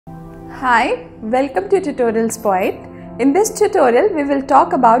Hi, welcome to Tutorials Point. In this tutorial, we will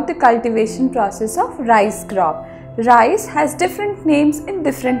talk about the cultivation process of rice crop. Rice has different names in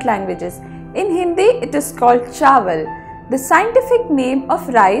different languages. In Hindi, it is called chawal. The scientific name of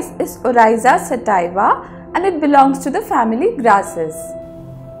rice is Oryza sativa and it belongs to the family grasses.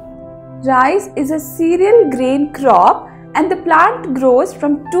 Rice is a cereal grain crop and the plant grows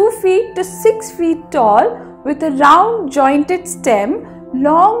from 2 feet to 6 feet tall with a round jointed stem,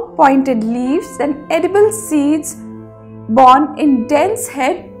 long pointed leaves and edible seeds borne in dense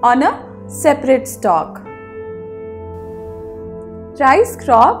head on a separate stalk. Rice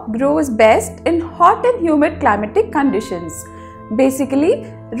crop grows best in hot and humid climatic conditions.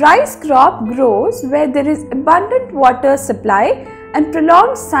 Basically, rice crop grows where there is abundant water supply and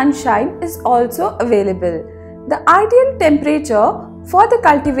prolonged sunshine is also available. The ideal temperature for the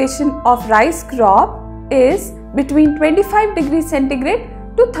cultivation of rice crop is between 25 degrees centigrade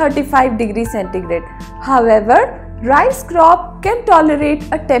to 35 degrees centigrade. However, rice crop can tolerate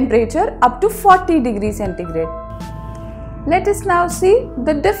a temperature up to 40 degrees centigrade. Let us now see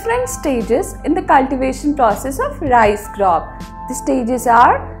the different stages in the cultivation process of rice crop. The stages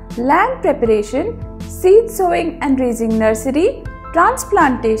are land preparation, seed sowing and raising nursery,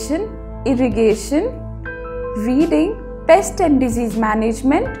 transplantation, irrigation, weeding, pest and disease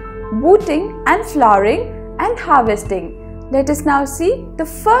management, booting and flowering and harvesting. Let us now see the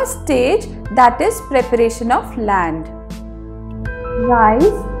first stage, that is preparation of land.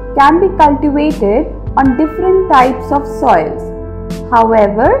 Rice can be cultivated on different types of soils.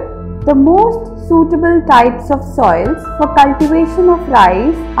 However, the most suitable types of soils for cultivation of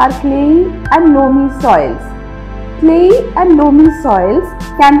rice are clayey and loamy soils. Clayey and loamy soils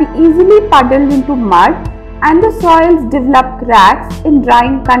can be easily puddled into mud and the soils develop cracks in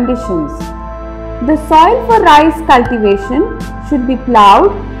drying conditions. The soil for rice cultivation should be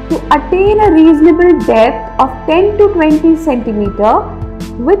ploughed to attain a reasonable depth of 10 to 20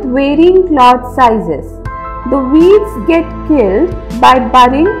 cm with varying clod sizes. The weeds get killed by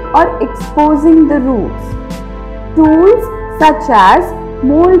burying or exposing the roots. Tools such as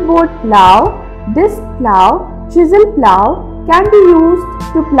moldboard plough, disc plough, chisel plough can be used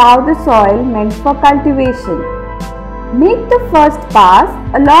to plough the soil meant for cultivation. Make the first pass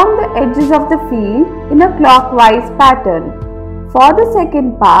along the edges of the field in a clockwise pattern. For the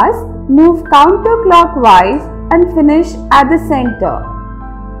second pass, move counterclockwise and finish at the center.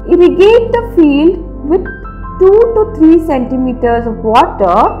 Irrigate the field with 2 to 3 centimeters of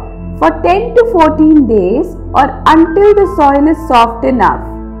water for 10 to 14 days or until the soil is soft enough.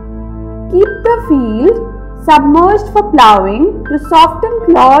 Keep the field submerged for ploughing to soften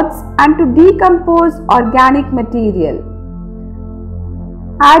clods and to decompose organic material.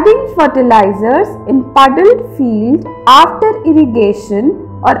 Adding fertilizers in puddled field after irrigation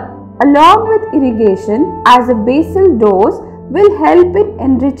or along with irrigation as a basal dose will help in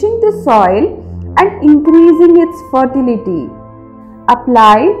enriching the soil and increasing its fertility.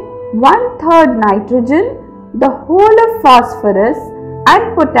 Apply 1/3 nitrogen, the whole of phosphorus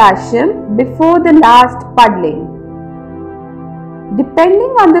and potassium before the last puddling.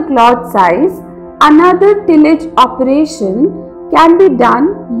 Depending on the clod size, another tillage operation can be done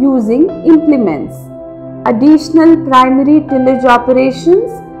using implements. Additional primary tillage operations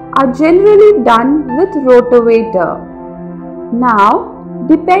are generally done with rotavator. Now,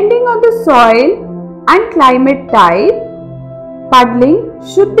 depending on the soil and climate type, puddling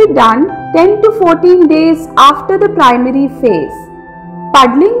should be done 10 to 14 days after the primary phase.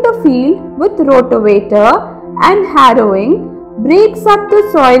 Puddling the field with rotavator and harrowing breaks up the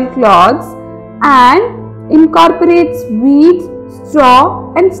soil clods and incorporates weeds,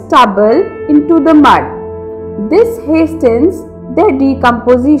 straw and stubble into the mud. This hastens their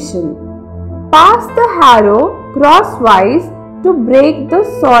decomposition. Pass the harrow crosswise to break the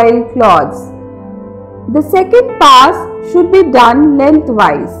soil clods. The second pass should be done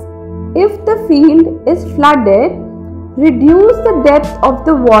lengthwise. If the field is flooded, reduce the depth of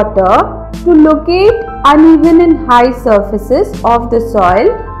the water to locate uneven and high surfaces of the soil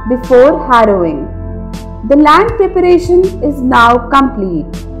before harrowing. The land preparation is now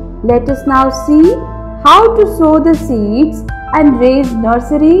complete. Let us now see how to sow the seeds and raise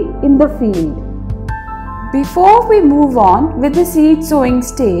nursery in the field. Before we move on with the seed sowing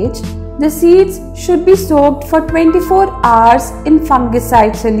stage, the seeds should be soaked for 24 hours in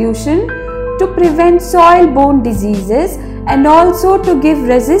fungicide solution to prevent soil-borne diseases and also to give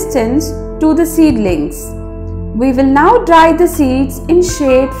resistance to the seedlings. We will now dry the seeds in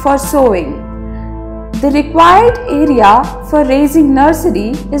shade for sowing. The required area for raising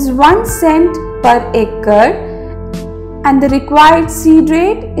nursery is 1 cent per acre and the required seed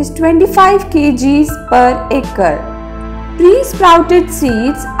rate is 25 kgs per acre. Pre-sprouted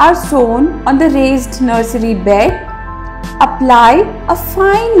seeds are sown on the raised nursery bed. Apply a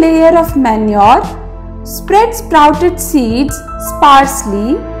fine layer of manure. Spread sprouted seeds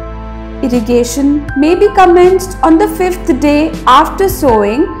sparsely. Irrigation may be commenced on the 5th day after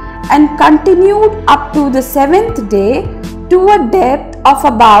sowing and continued up to the 7th day to a depth of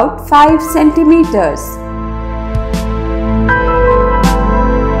about 5 centimeters.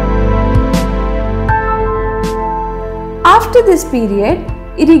 After this period,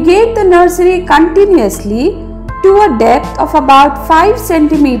 irrigate the nursery continuously to a depth of about 5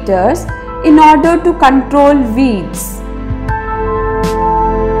 centimeters in order to control weeds.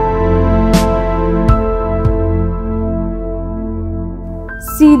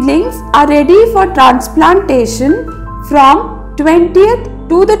 Seedlings are ready for transplantation from 20th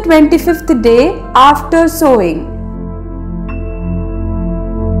to the 25th day after sowing.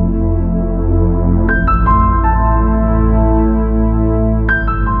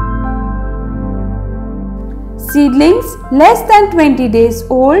 Seedlings less than 20 days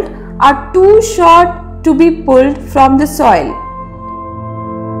old are too short to be pulled from the soil.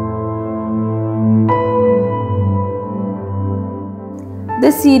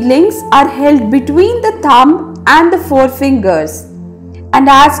 The seedlings are held between the thumb and the forefingers and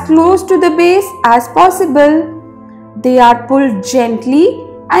as close to the base as possible. They are pulled gently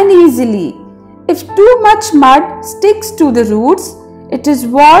and easily. If too much mud sticks to the roots, it is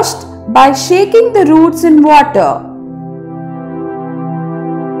washed by shaking the roots in water.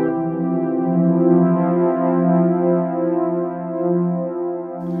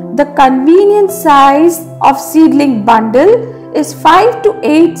 The convenient size of seedling bundle is 5 to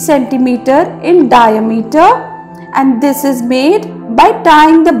 8 cm in diameter, and this is made by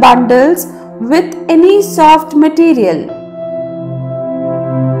tying the bundles with any soft material.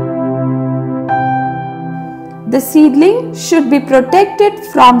 The seedling should be protected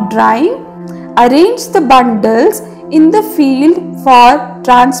from drying. Arrange the bundles in the field for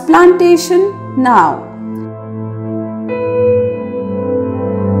transplantation now.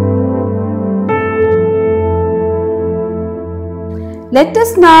 Let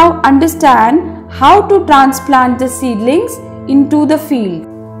us now understand how to transplant the seedlings into the field.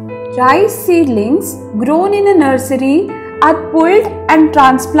 Rice seedlings grown in a nursery are pulled and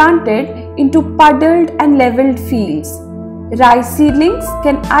transplanted into puddled and leveled fields. Rice seedlings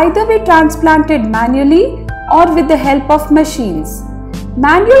can either be transplanted manually or with the help of machines.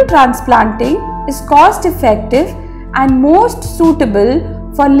 Manual transplanting is cost effective and most suitable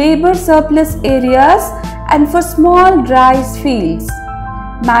for labor surplus areas and for small rice fields.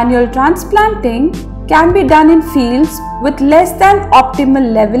 Manual transplanting can be done in fields with less than optimal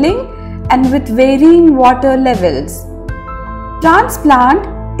leveling and with varying water levels. Transplant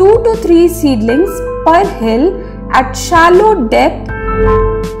 2 to 3 seedlings per hill at shallow depth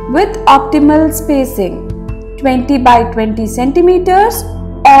with optimal spacing, 20 by 20 centimeters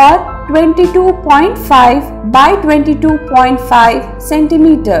or 22.5 by 22.5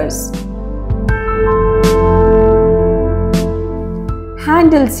 centimeters.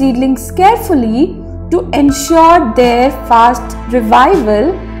 Handle seedlings carefully to ensure their fast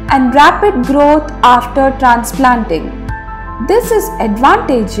revival and rapid growth after transplanting. This is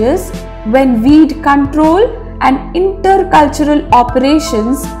advantageous when weed control and intercultural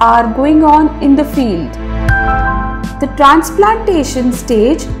operations are going on in the field. The transplantation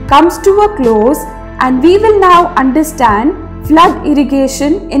stage comes to a close and we will now understand flood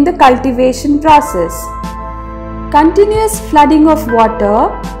irrigation in the cultivation process. Continuous flooding of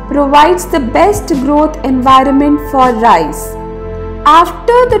water provides the best growth environment for rice.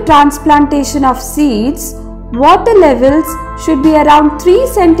 After the transplantation of seeds, water levels should be around 3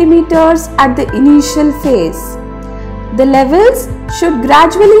 centimeters at the initial phase. The levels should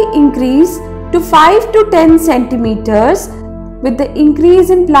gradually increase to 5 to 10 centimeters with the increase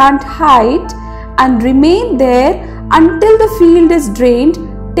in plant height and remain there until the field is drained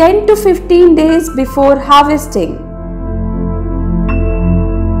 10 to 15 days before harvesting.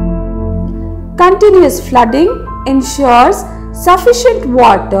 Continuous flooding ensures sufficient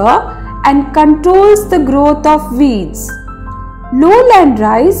water and controls the growth of weeds. Lowland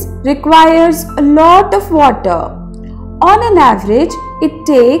rice requires a lot of water. On an average, it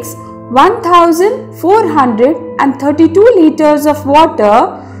takes 1,432 liters of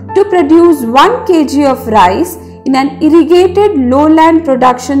water to produce 1 kg of rice in an irrigated lowland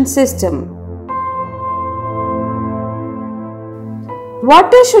production system.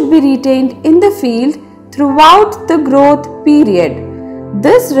 Water should be retained in the field throughout the growth period.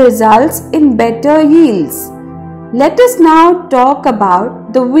 This results in better yields. Let us now talk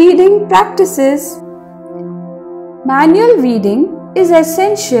about the weeding practices. Manual weeding is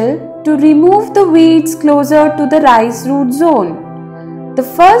essential to remove the weeds closer to the rice root zone. The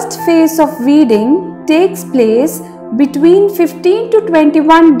first phase of weeding takes place between 15 to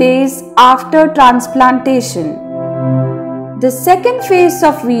 21 days after transplantation. The second phase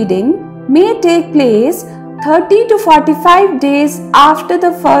of weeding may take place 30 to 45 days after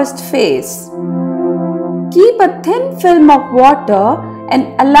the first phase. Keep a thin film of water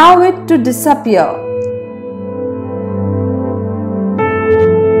and allow it to disappear.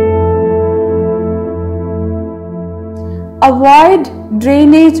 Avoid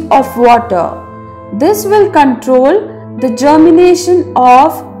drainage of water. This will control the germination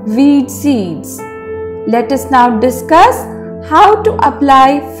of weed seeds. Let us now discuss how to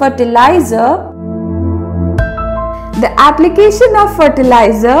apply fertilizer. The application of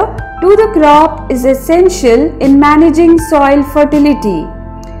fertilizer to the crop is essential in managing soil fertility.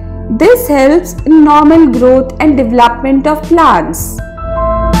 This helps in normal growth and development of plants.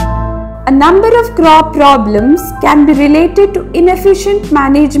 A number of crop problems can be related to inefficient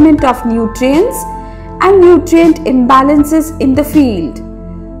management of nutrients and nutrient imbalances in the field.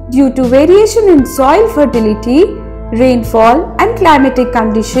 Due to variation in soil fertility, rainfall and climatic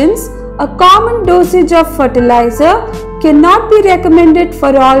conditions, a common dosage of fertilizer cannot be recommended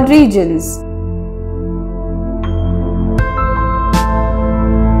for all regions.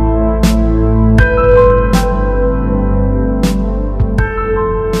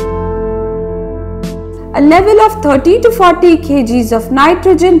 A level of 30 to 40 kg of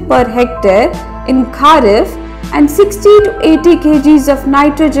nitrogen per hectare in Kharif and 60 to 80 kg of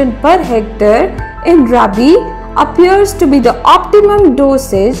nitrogen per hectare in Rabi appears to be the optimum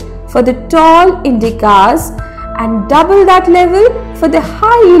dosage for the tall indicas and double that level for the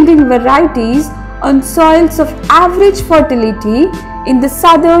high-yielding varieties on soils of average fertility in the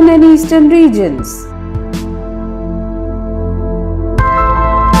southern and eastern regions.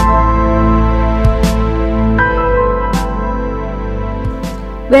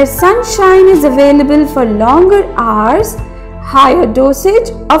 Where sunshine is available for longer hours, higher dosage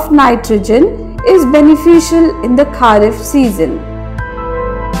of nitrogen is beneficial in the Kharif season.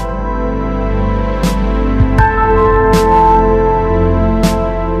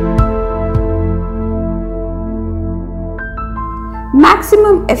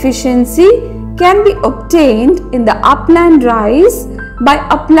 Maximum efficiency can be obtained in the upland rice by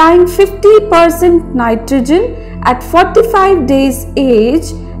applying 50% nitrogen at 45 days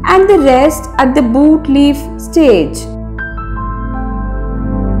age and the rest at the boot leaf stage.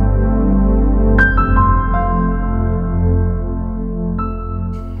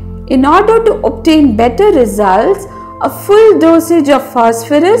 In order to obtain better results, a full dosage of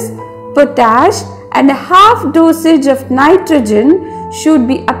phosphorus, potash and a half dosage of nitrogen should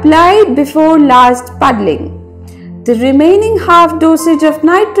be applied before last puddling. The remaining half dosage of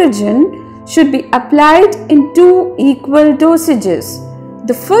nitrogen should be applied in two equal dosages.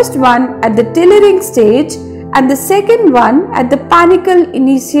 The first one at the tillering stage and the second one at the panicle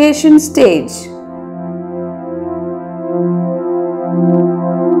initiation stage.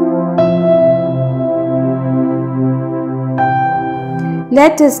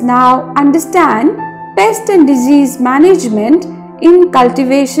 Let us now understand pest and disease management in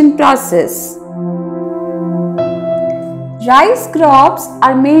cultivation process. Rice crops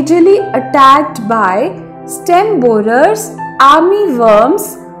are majorly attacked by stem borers, army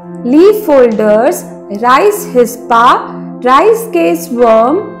worms, leaf folders, rice hispa, rice case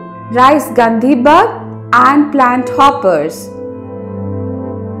worm, rice gandhi bug and plant hoppers.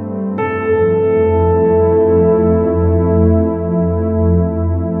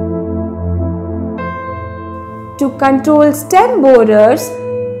 To control stem borers,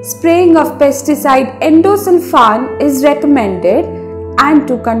 spraying of pesticide endosulfan is recommended, and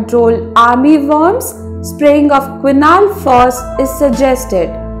to control army worms, spraying of quinalphos is suggested.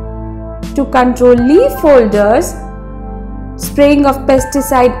 To control leaf folders, spraying of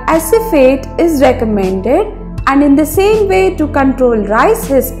pesticide acephate is recommended, and in the same way to control rice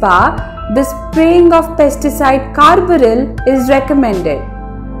hispa, the spraying of pesticide carbaryl is recommended.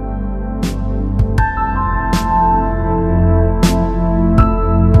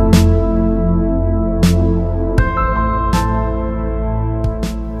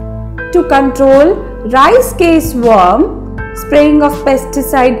 To control rice case worm, spraying of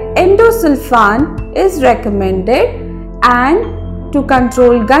pesticide endosulfan is recommended, and to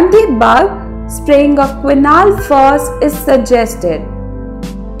control gandhi bug, spraying of quinalphos is suggested.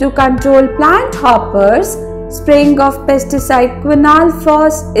 To control plant hoppers, spraying of pesticide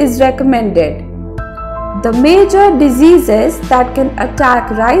quinalphos is recommended. The major diseases that can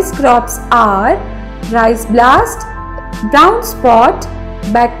attack rice crops are rice blast, brown spot,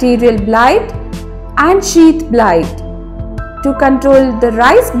 bacterial blight, and sheath blight. To control the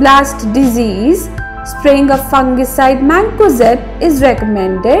rice blast disease, spraying of fungicide mancozeb is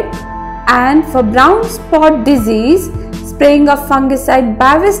recommended, and for brown spot disease, spraying of fungicide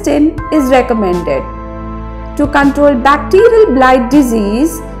bavestin is recommended. To control bacterial blight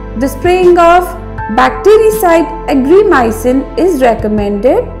disease, the spraying of bactericide agromycin is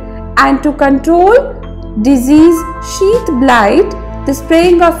recommended, and to control disease sheath blight, the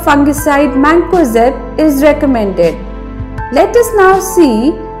spraying of fungicide mancozeb is recommended. Let us now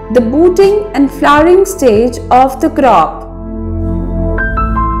see the booting and flowering stage of the crop.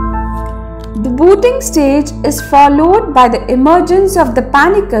 The booting stage is followed by the emergence of the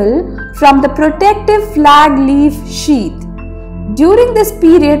panicle from the protective flag leaf sheath. During this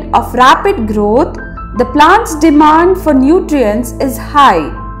period of rapid growth, the plant's demand for nutrients is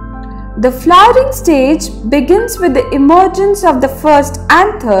high. The flowering stage begins with the emergence of the first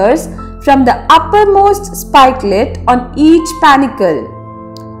anthers from the uppermost spikelet on each panicle.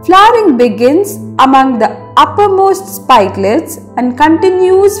 Flowering begins among the uppermost spikelets and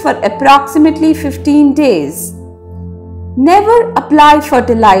continues for approximately 15 days. Never apply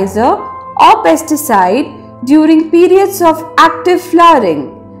fertilizer or pesticide during periods of active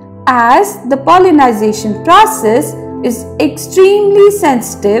flowering, as the pollination process is extremely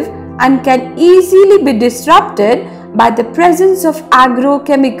sensitive and can easily be disrupted by the presence of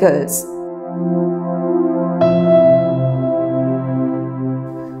agrochemicals.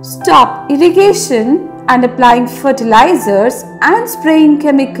 Stop irrigation and applying fertilizers and spraying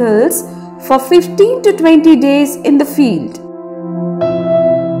chemicals for 15 to 20 days in the field.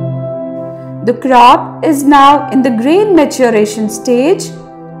 The crop is now in the grain maturation stage.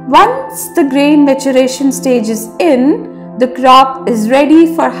 Once the grain maturation stage is in, the crop is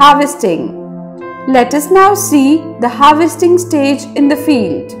ready for harvesting. Let us now see the harvesting stage in the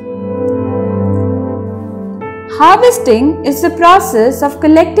field. Harvesting is the process of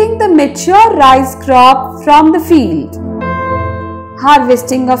collecting the mature rice crop from the field.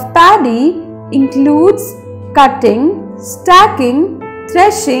 Harvesting of paddy includes cutting, stacking,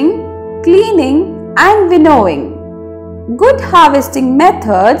 threshing, cleaning, and winnowing. Good harvesting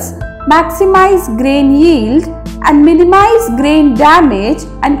methods maximize grain yield and minimize grain damage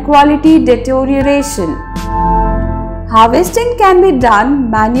and quality deterioration. Harvesting can be done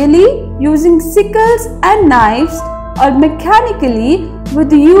manually using sickles and knives, or mechanically with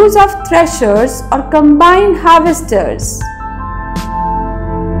the use of threshers or combined harvesters.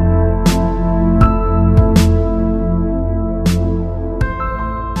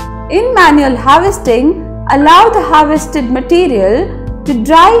 In manual harvesting, allow the harvested material to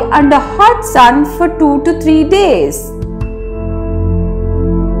dry under hot sun for 2 to 3 days.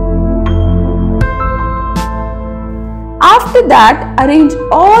 After that, arrange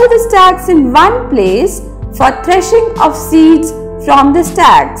all the stacks in one place for threshing of seeds from the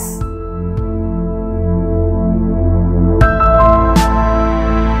stacks.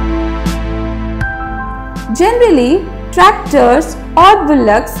 Generally, tractors or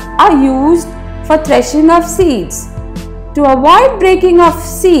bullocks are used for threshing of seeds. To avoid breaking of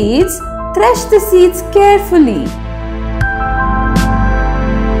seeds, thresh the seeds carefully.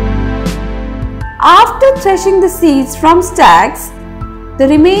 After threshing the seeds from stacks, the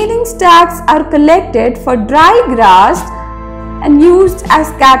remaining stacks are collected for dry grass and used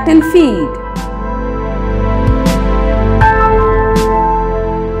as cattle feed.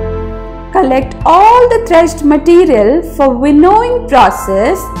 Collect all the threshed material for winnowing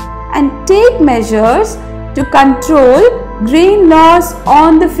process and take measures to control grain loss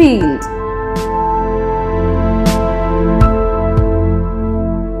on the field.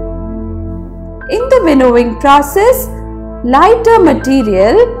 In the winnowing process, lighter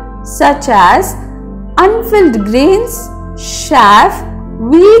material such as unfilled grains, chaff,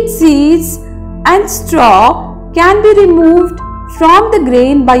 wheat seeds, and straw can be removed from the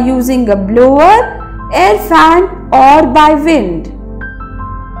grain by using a blower, air fan, or by wind.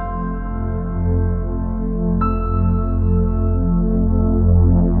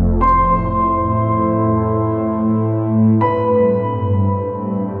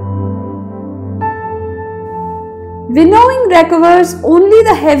 Winnowing recovers only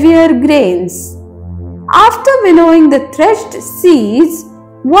the heavier grains. After winnowing the threshed seeds,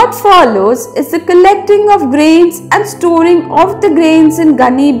 what follows is the collecting of grains and storing of the grains in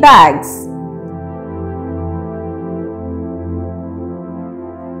gunny bags.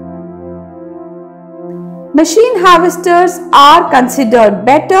 Machine harvesters are considered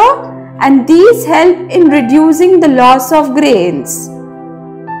better and these help in reducing the loss of grains.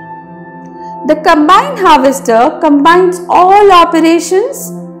 The combine harvester combines all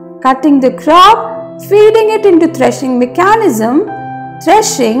operations, cutting the crop, feeding it into threshing mechanism,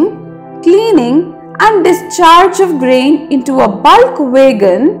 threshing, cleaning and discharge of grain into a bulk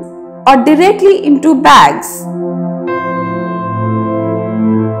wagon or directly into bags.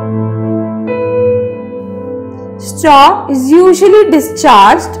 Straw is usually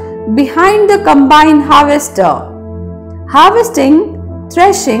discharged behind the combine harvester. Harvesting,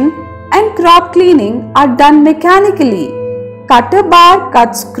 threshing and crop cleaning are done mechanically. Cutter bar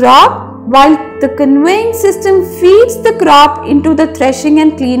cuts crop while the conveying system feeds the crop into the threshing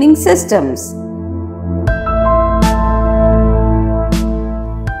and cleaning systems.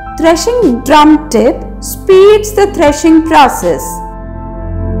 Threshing drum tip speeds the threshing process.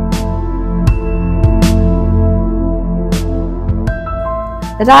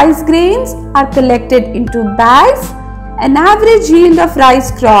 Rice grains are collected into bags. An average yield of rice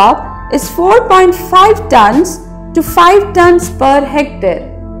crop is 4.5 tons to 5 tons per hectare.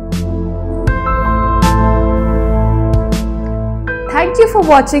 Thank you for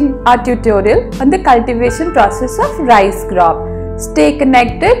watching our tutorial on the cultivation process of rice crop. Stay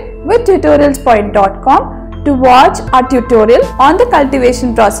connected with tutorialspoint.com to watch our tutorial on the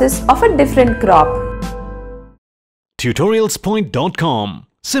cultivation process of a different crop. Tutorialspoint.com.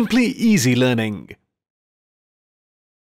 Simply easy learning.